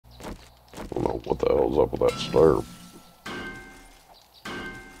don't know what the hell's up with that stair.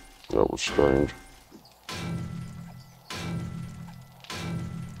 That was strange.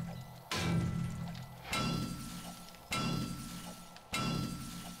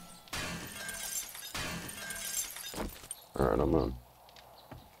 Alright, I'm in.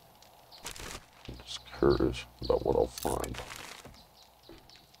 I'm just curious about what I'll find.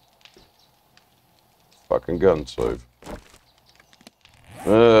 Fucking gun save.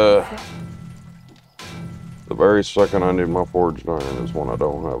 The very second I need my forged iron is when I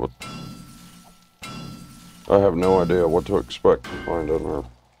don't have it. I have no idea what to expect to find in there.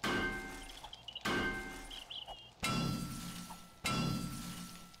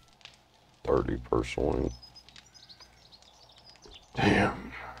 $30 per swing.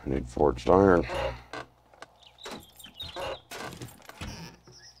 Damn, I need forged iron.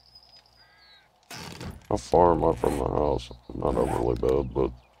 How far am I from the house? Not overly bad,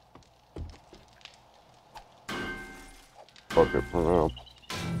 but fuck it for now.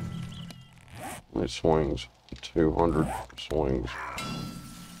 How many swings? 200 swings.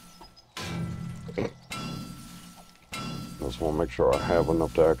 Just want to make sure I have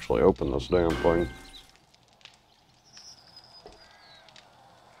enough to actually open this damn thing.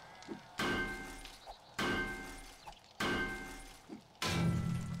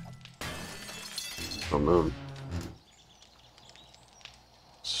 I'm in.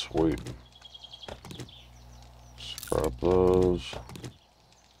 Sweet. Scrap those.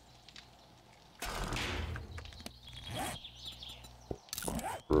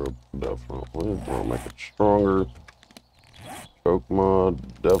 Grip, definitely. That'll make it stronger. Choke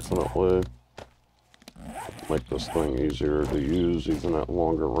mod, definitely. Make this thing easier to use, even at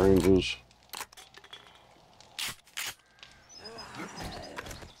longer ranges.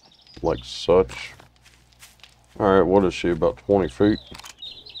 Like such. Alright, what is she, about 20 feet?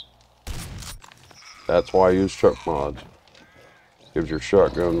 That's why I use choke mods. Gives your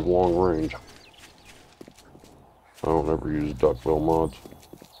shotguns long range. I don't ever use duckbill mods.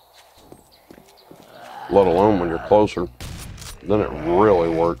 Let alone when you're closer. Then it really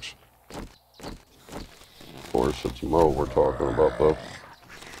works. Of course, it's Mo we're talking about though.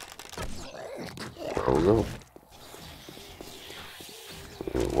 There we go.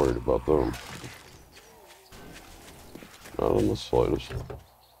 Ain't worried about them. Not in the slightest.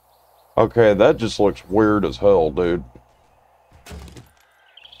 Okay, that just looks weird as hell, dude.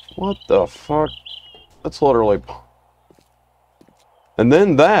 What the fuck? That's literally... And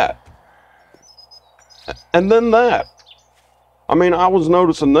then that. And then that. I mean, I was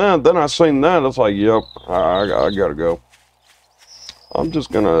noticing that, then I seen that, it's like, yep, I gotta go. I'm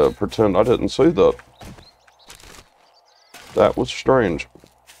just gonna pretend I didn't see that. That was strange.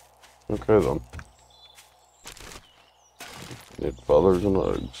 Okay then. Need feathers and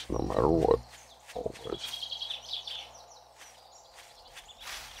eggs, no matter what. Always.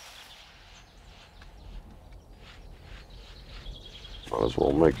 Might as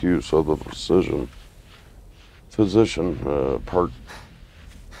well make use of the physician part.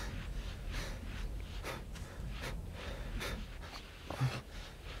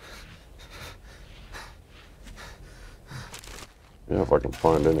 Yeah, if I can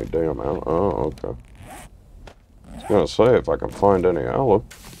find any damn aloe. Oh, okay. I was gonna say, if I can find any aloe.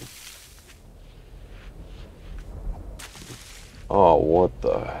 Oh, what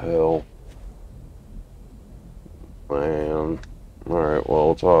the hell? Man. Alright,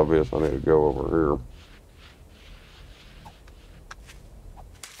 well, it's obvious I need to go over here.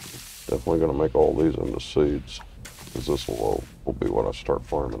 Definitely gonna make all these into seeds. Because this will be what I start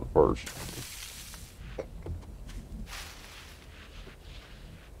farming first.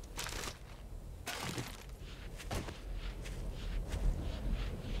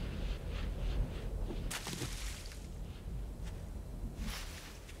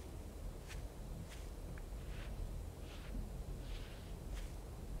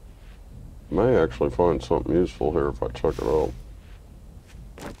 May actually find something useful here if I check it out.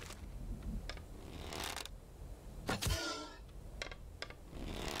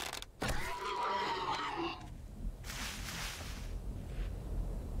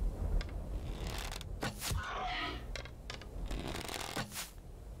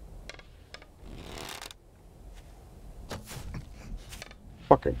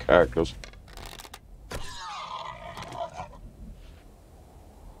 Fucking cactus.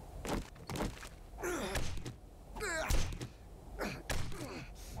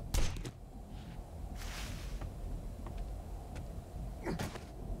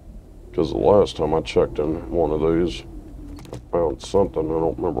 Because the last time I checked in one of these, I found something. I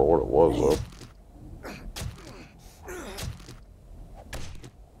don't remember what it was though.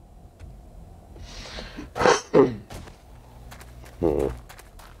 No,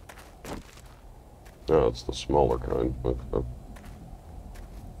 it's the smaller kind. Okay.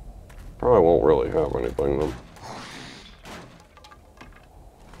 Probably won't really have anything then.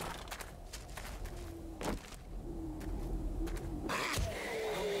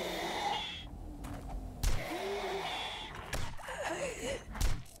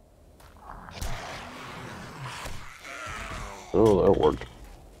 Oh, that worked.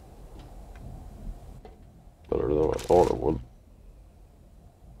 Better than I thought it would.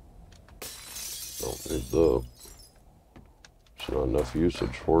 Don't need the... There's not enough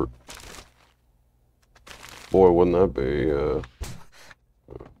usage for it. Boy, wouldn't that be,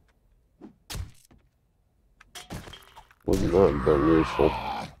 wouldn't that have been useful?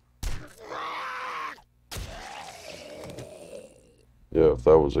 Yeah, if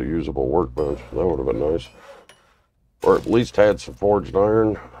that was a usable workbench, that would have been nice. Or at least had some forged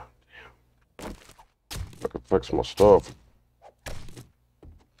iron. I could fix my stuff.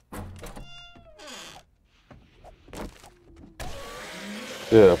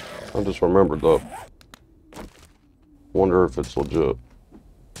 Yeah, I just remembered that. Wonder if it's legit.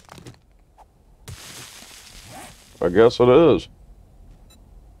 I guess it is.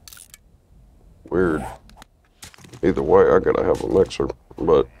 Weird. Either way, I gotta have a mixer.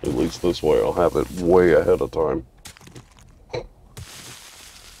 But at least this way I'll have it way ahead of time.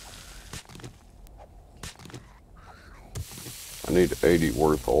 I need 80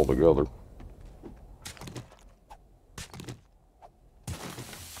 worth altogether.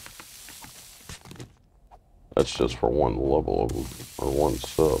 That's just for one level of them, or one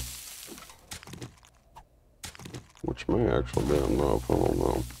sub. Which may actually be enough, I don't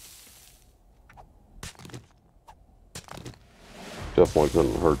know. Definitely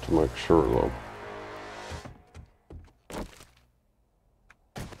couldn't hurt to make sure though.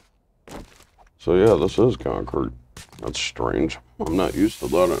 So yeah, this is concrete. That's strange. I'm not used to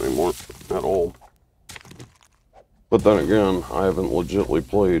that anymore at all. But then again, I haven't legitly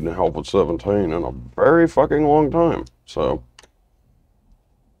played Help with 17 in a very fucking long time. So,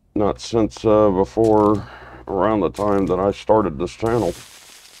 not since before around the time that I started this channel.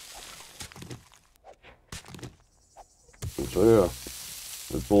 So yeah,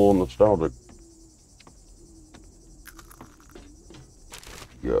 it's a little nostalgic.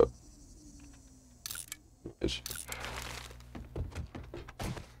 Yeah. It's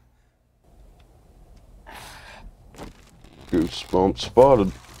Goosebump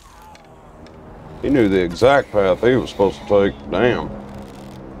spotted. He knew the exact path he was supposed to take. Damn.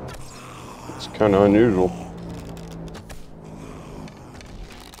 It's kind of unusual.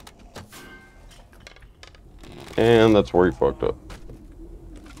 And that's where he fucked up.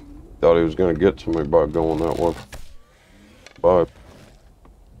 Thought he was going to get to me by going that way. Bye.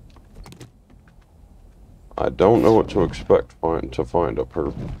 I don't know what to expect to find up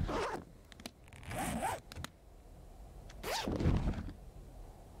here.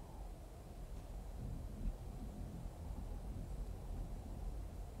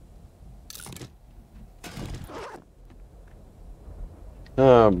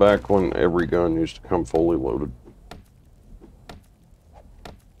 Back when every gun used to come fully loaded.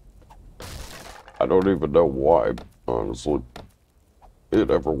 I don't even know why, honestly, it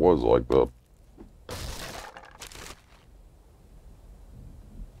ever was like that.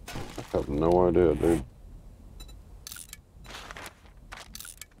 I have no idea, dude.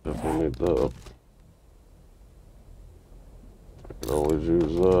 Definitely need that. I could always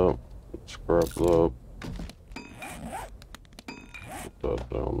use that. Scrap that. Put that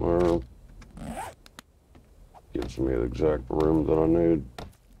down there. Gives me the exact room that I need.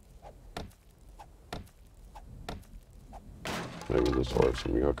 Maybe this will have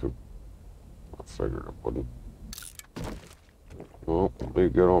some yucca. I figured it wouldn't. Well, be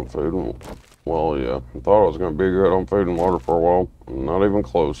good on food and... Well, yeah. I thought I was going to be good on food and water for a while. Not even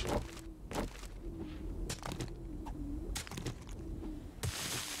close.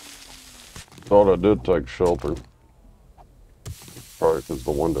 Thought I did take shelter. Probably because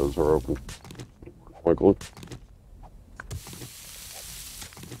the windows are open. Quickly.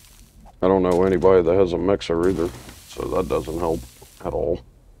 I don't know anybody that has a mixer either, so that doesn't help at all.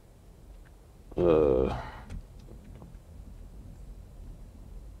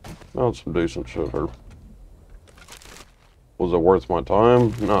 Found some decent shit here. Was it worth my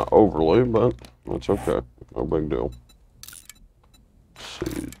time? Not overly, but that's okay. No big deal.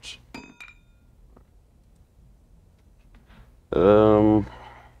 Seeds. Don't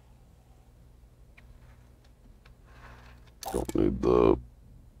need the...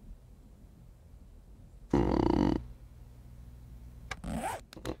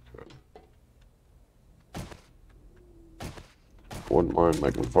 Wouldn't mind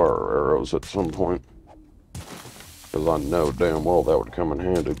making fire arrows at some point. Because I know damn well that would come in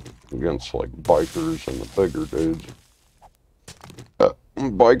handy against, like, bikers and the bigger dudes.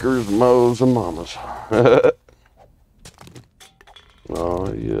 Bikers, moes, and mamas.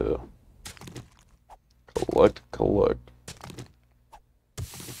 Oh, yeah. Collect, collect.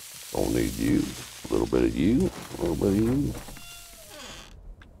 Don't need you. A little bit of you. A little bit of you.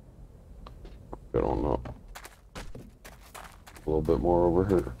 Get on up. A little bit more over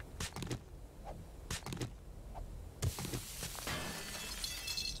here.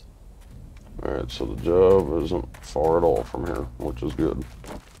 Alright, so the job isn't far at all from here, which is good.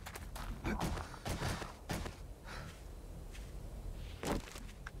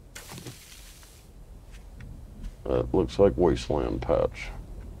 That looks like wasteland patch.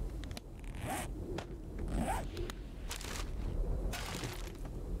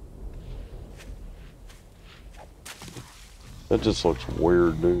 That just looks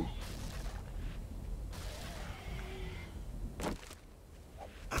weird, dude.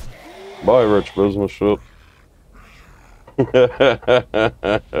 Bye, rich business shit.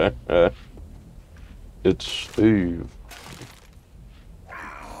 It's Steve.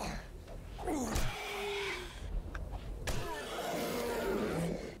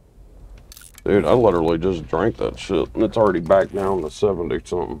 Dude, I literally just drank that shit, and it's already back down to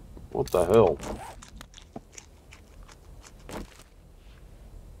 70-something. What the hell?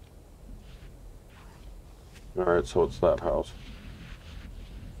 Alright, so it's that house.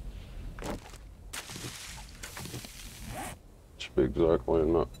 Should be exactly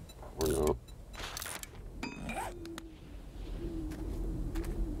enough. Or not.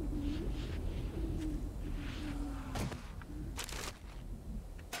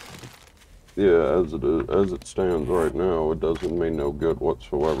 Yeah, as it stands right now, it doesn't mean no good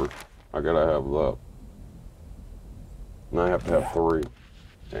whatsoever. I gotta have that. And I have to have 3.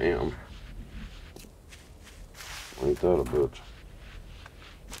 Damn. Ain't that a bitch.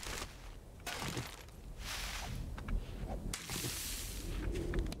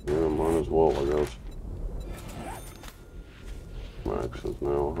 Yeah, might as well, I guess. Max is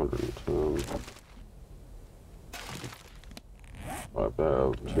now 110. I have to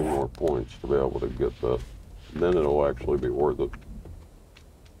have 2 more points to be able to get that. Then it'll actually be worth it.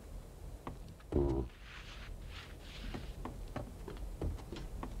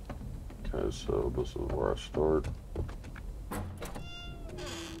 Okay, so this is where I start.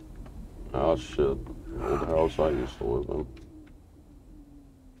 Oh shit, old house I used to live in.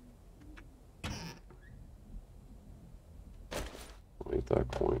 Ain't that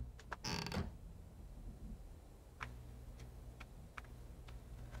quaint.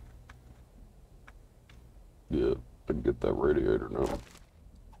 Yeah, I'd get that radiator now.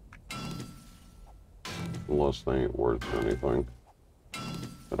 Unless they ain't worth anything.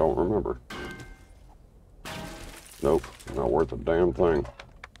 I don't remember. Nope, not worth a damn thing.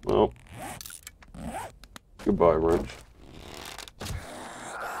 Well, goodbye, Wrench.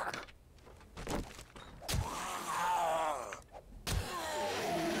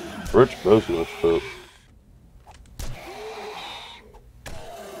 Rich business shit.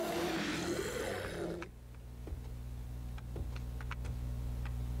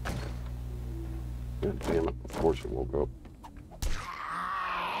 God damn it, of course it woke up.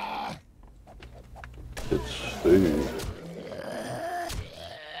 It's Steve.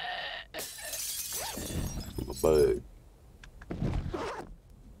 The bag.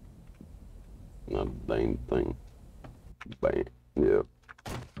 Not a dang thing. Bang. Yep.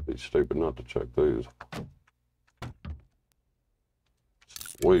 Be stupid not to check these.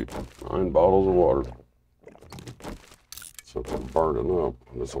 Sweet. 9 bottles of water. So if I'm burning up,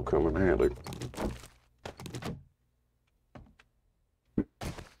 this will come in handy.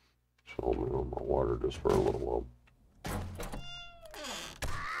 Show me on my water just for a little while.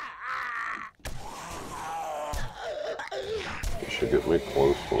 It should get me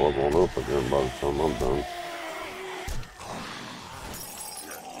close to leveling up again by the time I'm done.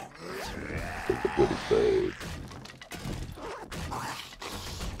 Get the goodie bag.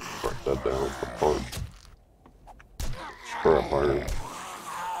 Break that down for fun. Scrap iron.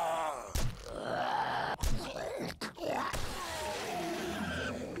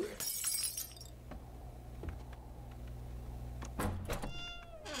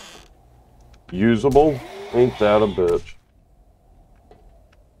 Usable? Ain't that a bitch.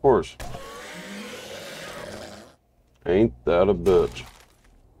 Of course. Ain't that a bitch.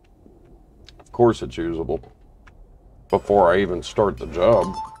 Of course it's usable. Before I even start the job.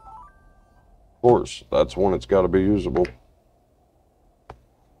 Of course, that's when it's got to be usable.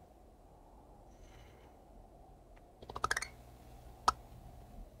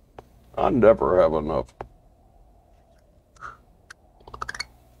 I never have enough.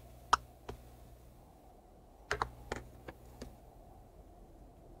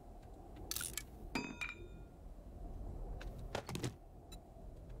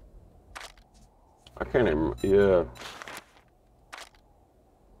 I can't even, yeah.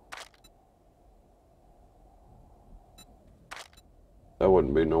 That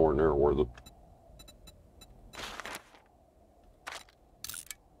wouldn't be nowhere near worth it.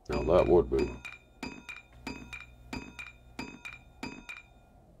 Now that would be.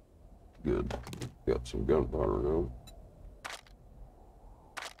 Good. Got some gunpowder now.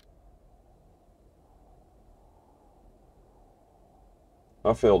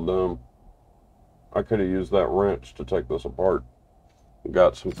 I feel dumb. I could have used that wrench to take this apart.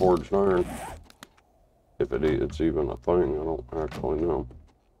 Got some forged iron. If it's even a thing, I don't actually know.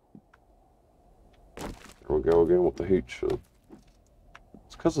 There we go again with the heat shit.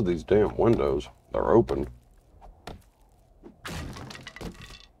 It's because of these damn windows. They're open.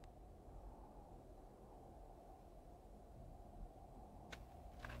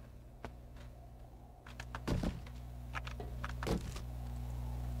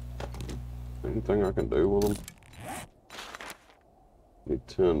 Anything I can do with them? Need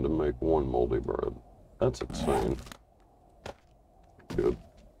 10 to make 1 moldy bread. That's insane. Good.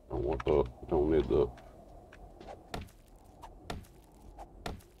 I don't want that. Don't need that.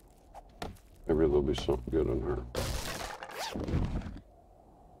 Maybe there'll be something good in here.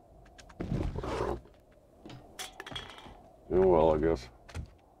 Yeah, well, I guess.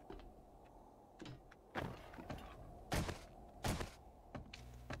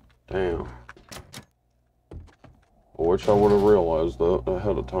 Damn. I wish I would have realized that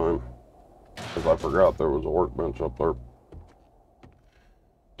ahead of time. Because I forgot there was a workbench up there.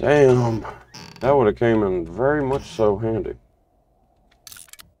 Damn. That would have came in very much so handy.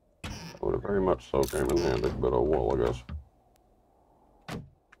 That would have very much so came in handy, but oh well, I guess.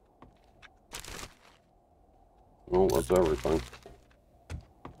 Well, that's everything.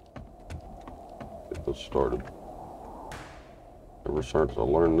 Get this started. Ever since I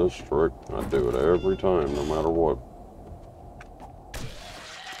learned this trick, I do it every time, no matter what.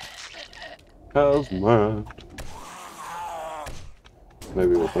 How's mine?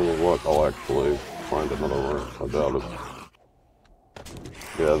 Maybe with any luck, I'll actually find another room. I doubt it.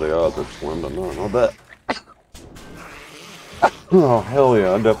 Yeah, the odds are slim to none. I bet. Oh, hell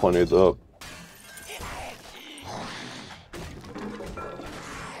yeah, I definitely need that.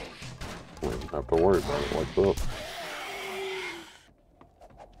 Wouldn't have to worry about it like that.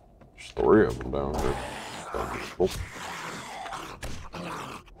 There's 3 of them down here. Cool.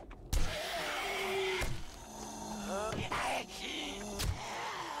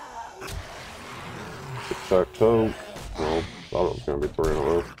 Tic-tac-toe. Well, thought it was going to be 3 in a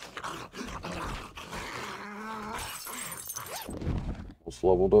row. Almost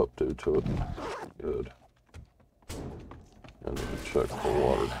leveled up due to it. Good. I need to check the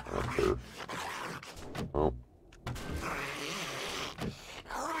water out there. Oh.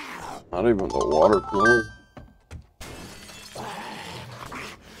 Not even the water cooler.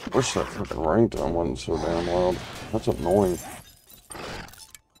 Wish that freaking ringtone wasn't so damn loud. That's annoying.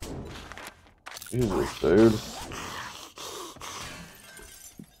 Jesus, dude.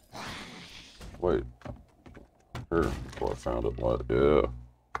 Wait. Here. Oh, I found it. What? Yeah.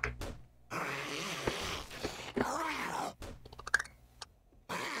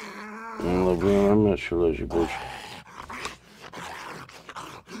 LeBron, I'm not sure that's your bitch.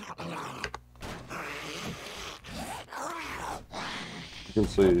 You can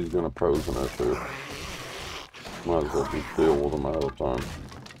see he's gonna pose in that too. Might as well just deal with him ahead of time.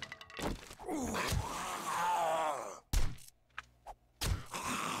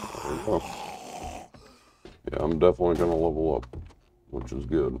 There we go. Yeah, I'm definitely gonna level up, which is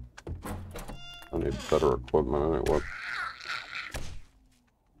good. I need better equipment anyway.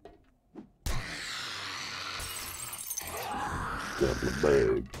 Got my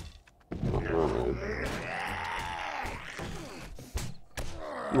bag. Alright.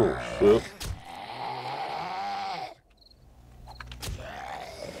 Oh shit.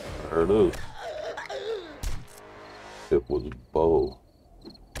 There it is. It was Bo.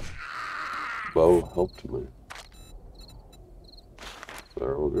 Bo helped me.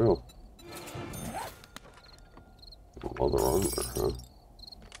 There we go. Leather armor, huh?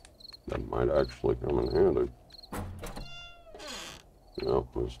 That might actually come in handy. Nope,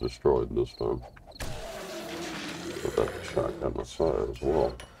 it's destroyed this time. Put that shotgun aside as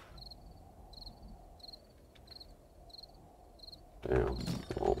well. Damn,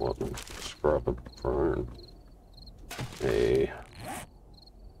 won't let me scrap it for iron. Hey.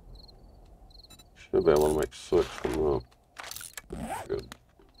 Should be able to make 6 from that. Good.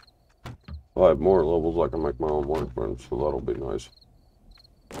 If I have more levels, I can make my own workbench, so that'll be nice.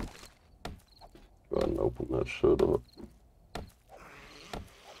 Go ahead and open that shit up.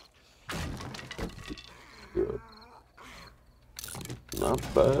 Good. Not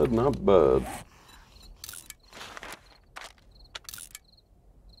bad, not bad.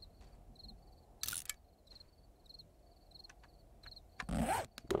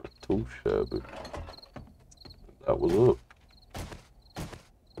 Not too shabby. That was it.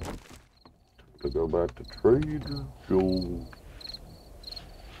 To go back to Trader Joe's.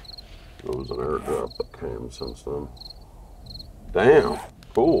 There was an airdrop that came since then. Damn,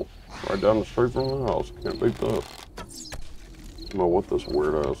 cool. Right down the street from the house. Can't beat that. I don't know what this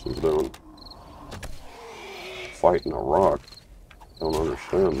weird ass is doing. Fighting a rock. Don't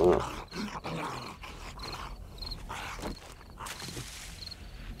understand that.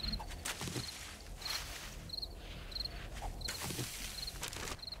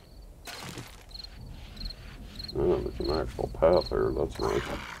 Yeah, there's an actual path here. That's nice.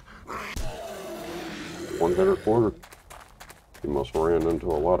 1 quarter. He must have ran into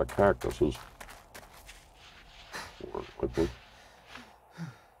a lot of cactuses. We'll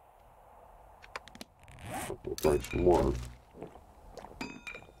drink some water.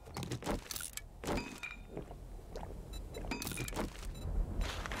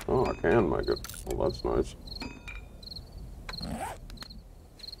 Oh, I can make it. Well, that's nice.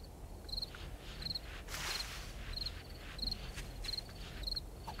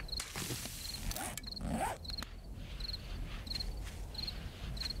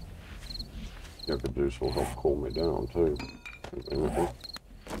 Yucca juice will help cool me down, too.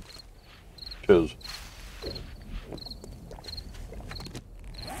 Cheers.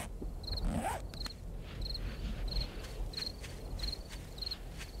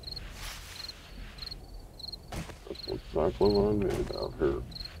 That's exactly what I needed out here.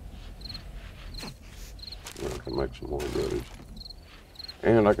 I can make some more goodies.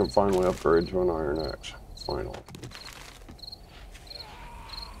 And I can finally upgrade to an iron axe. Finally.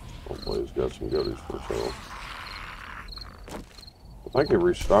 Hopefully he's got some goodies for sale. I think he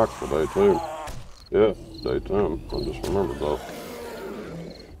restocked today too. Yeah, day 10. I just remembered that.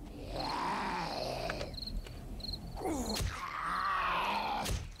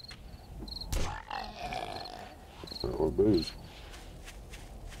 There would be.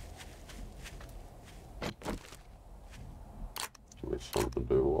 Give me something to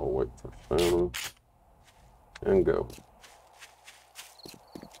do while I wait for Santa. And go.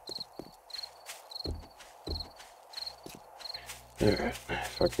 Yeah,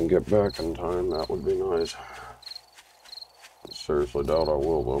 if I can get back in time, that would be nice. I seriously doubt I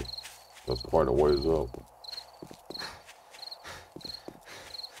will, though. That's quite a ways up.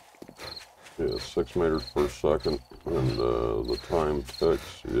 Yeah, 6 meters per second, and the time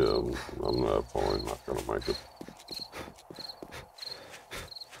ticks. Yeah, I'm probably not gonna make it.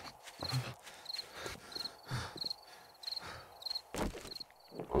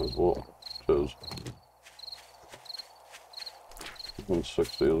 Might as well. Cheers.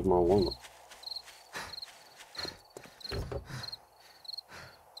 160 is my limit.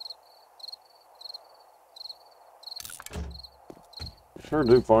 Sure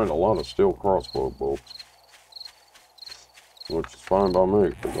do find a lot of steel crossbow bolts, which is fine by me,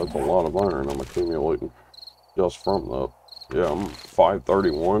 because that's a lot of iron I'm accumulating just from that. Yeah, I'm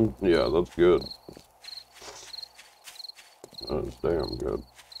 531. Yeah, that's good. That is damn good.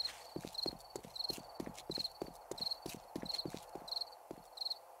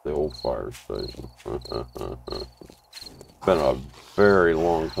 The old fire station. Been a very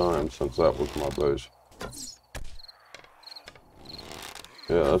long time since that was my base.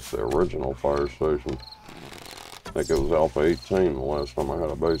 Yeah, that's the original fire station. I think it was Alpha 18 the last time I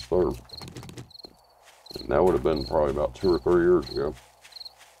had a base there. And that would have been probably about 2 or 3 years ago.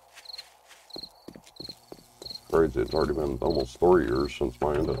 It's crazy, it's already been almost 3 years since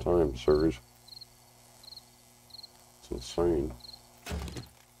my End of Time series. It's insane.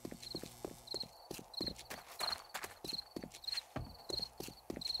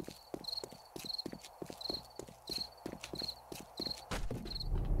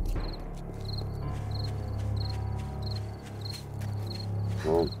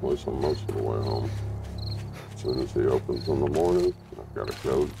 Well, at least I'm most of the way home. As soon as he opens in the morning, I've got to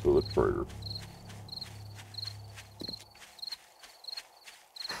go to the trader.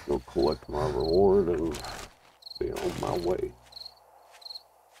 Go collect my reward and be on my way.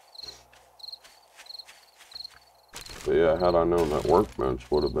 But yeah, had I known that workbench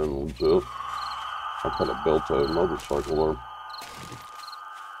would have been legit, I could have built a motorcycle there.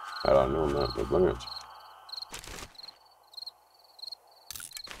 Had I known that in advance.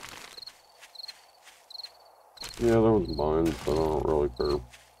 Yeah, there was mines, but I don't really care.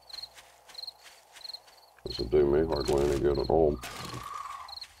 Doesn't do me hardly any good at all.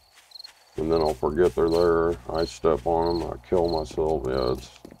 And then I'll forget they're there. I step on them, I kill myself. Yeah,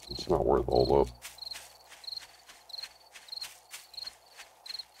 it's not worth all that.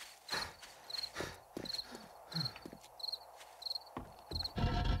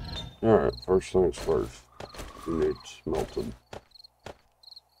 Alright, first things first. You need smelted.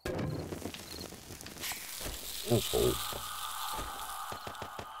 Asshole.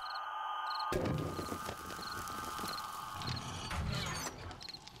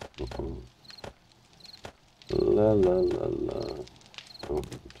 La la la la. Oh,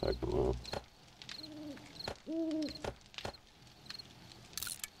 take them out.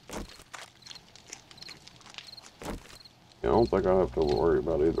 Yeah, I don't think I have to worry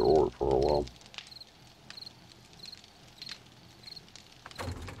about either or for a while.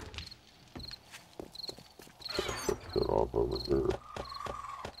 Put it off over here.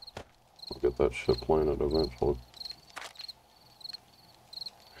 I'll get that shit planted eventually.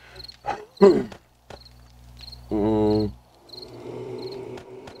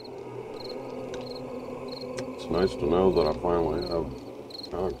 It's nice to know that I finally have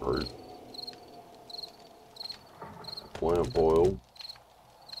concrete. Lamp oil.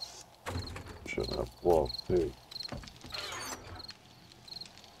 Should have fluff too.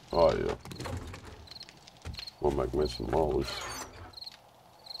 Oh yeah. I'll make me some mollies.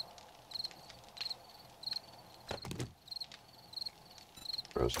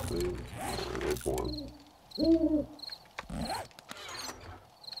 Recipe. There's one.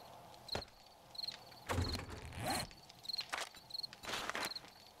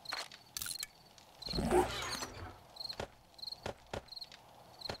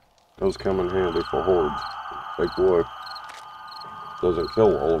 Those come in handy for hordes. Take away. Doesn't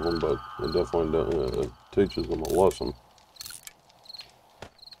kill all of them, but it definitely teaches them a lesson.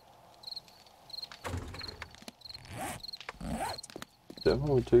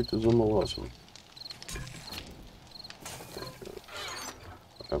 Definitely teaches them a lesson.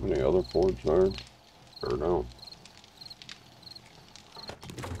 Have any other forge there? Or no?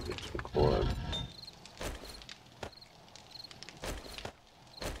 Get some clay.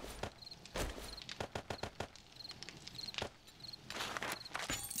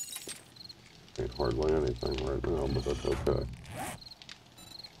 Ain't hardly anything right now, but that's okay.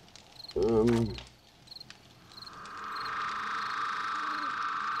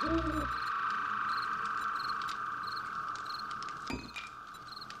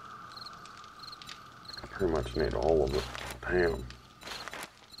 I pretty much need all of it. Damn.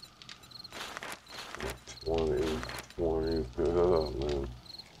 20, oh man.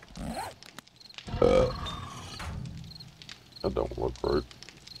 That don't look right.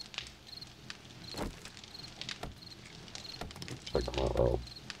 Check them out.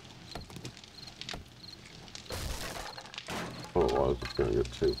 Otherwise it's gonna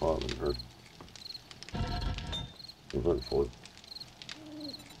get too hot in here. Eventually.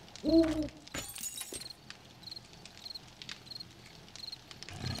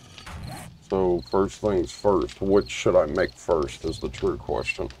 So first things first, which should I make first is the true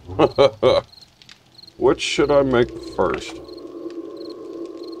question. Which should I make first?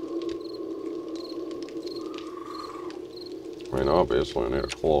 I mean, obviously I need a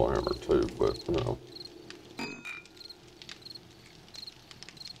claw hammer too, but you know.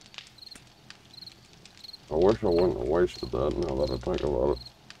 I wish I wouldn't have wasted that now that I think about it.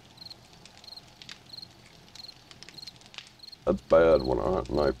 That's bad when a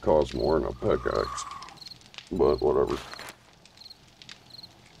knife costs more than a pickaxe, but whatever.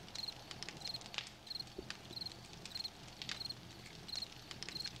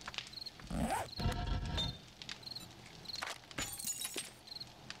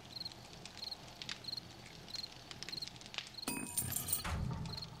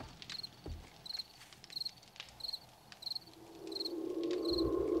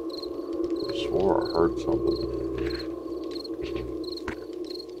 I swore I heard something.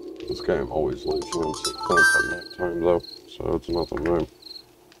 This game always leaves you in suspense at night time though, so it's nothing new.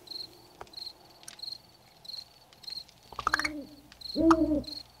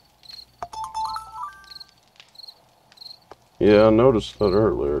 Yeah, I noticed that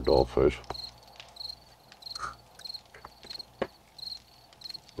earlier, dollfish.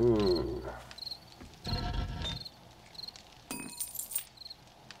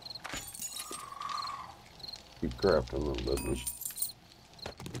 Keep crafting them business.